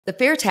The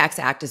Fair Tax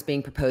Act is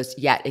being proposed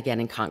yet again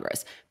in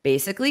Congress.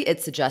 Basically,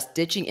 it suggests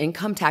ditching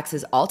income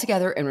taxes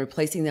altogether and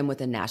replacing them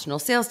with a national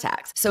sales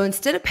tax. So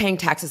instead of paying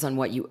taxes on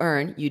what you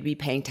earn, you'd be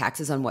paying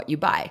taxes on what you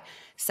buy.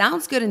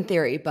 Sounds good in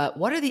theory, but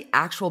what are the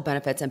actual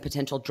benefits and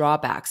potential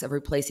drawbacks of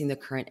replacing the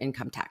current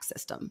income tax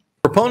system?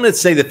 Proponents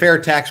say the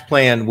fair tax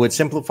plan would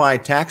simplify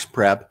tax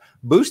prep,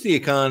 boost the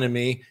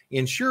economy,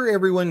 ensure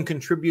everyone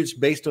contributes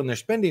based on their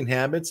spending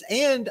habits,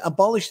 and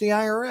abolish the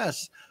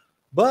IRS.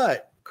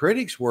 But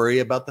critics worry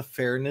about the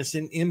fairness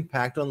and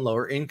impact on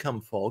lower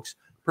income folks,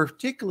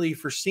 particularly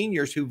for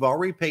seniors who've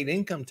already paid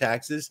income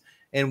taxes,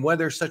 and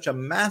whether such a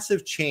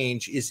massive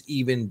change is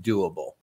even doable.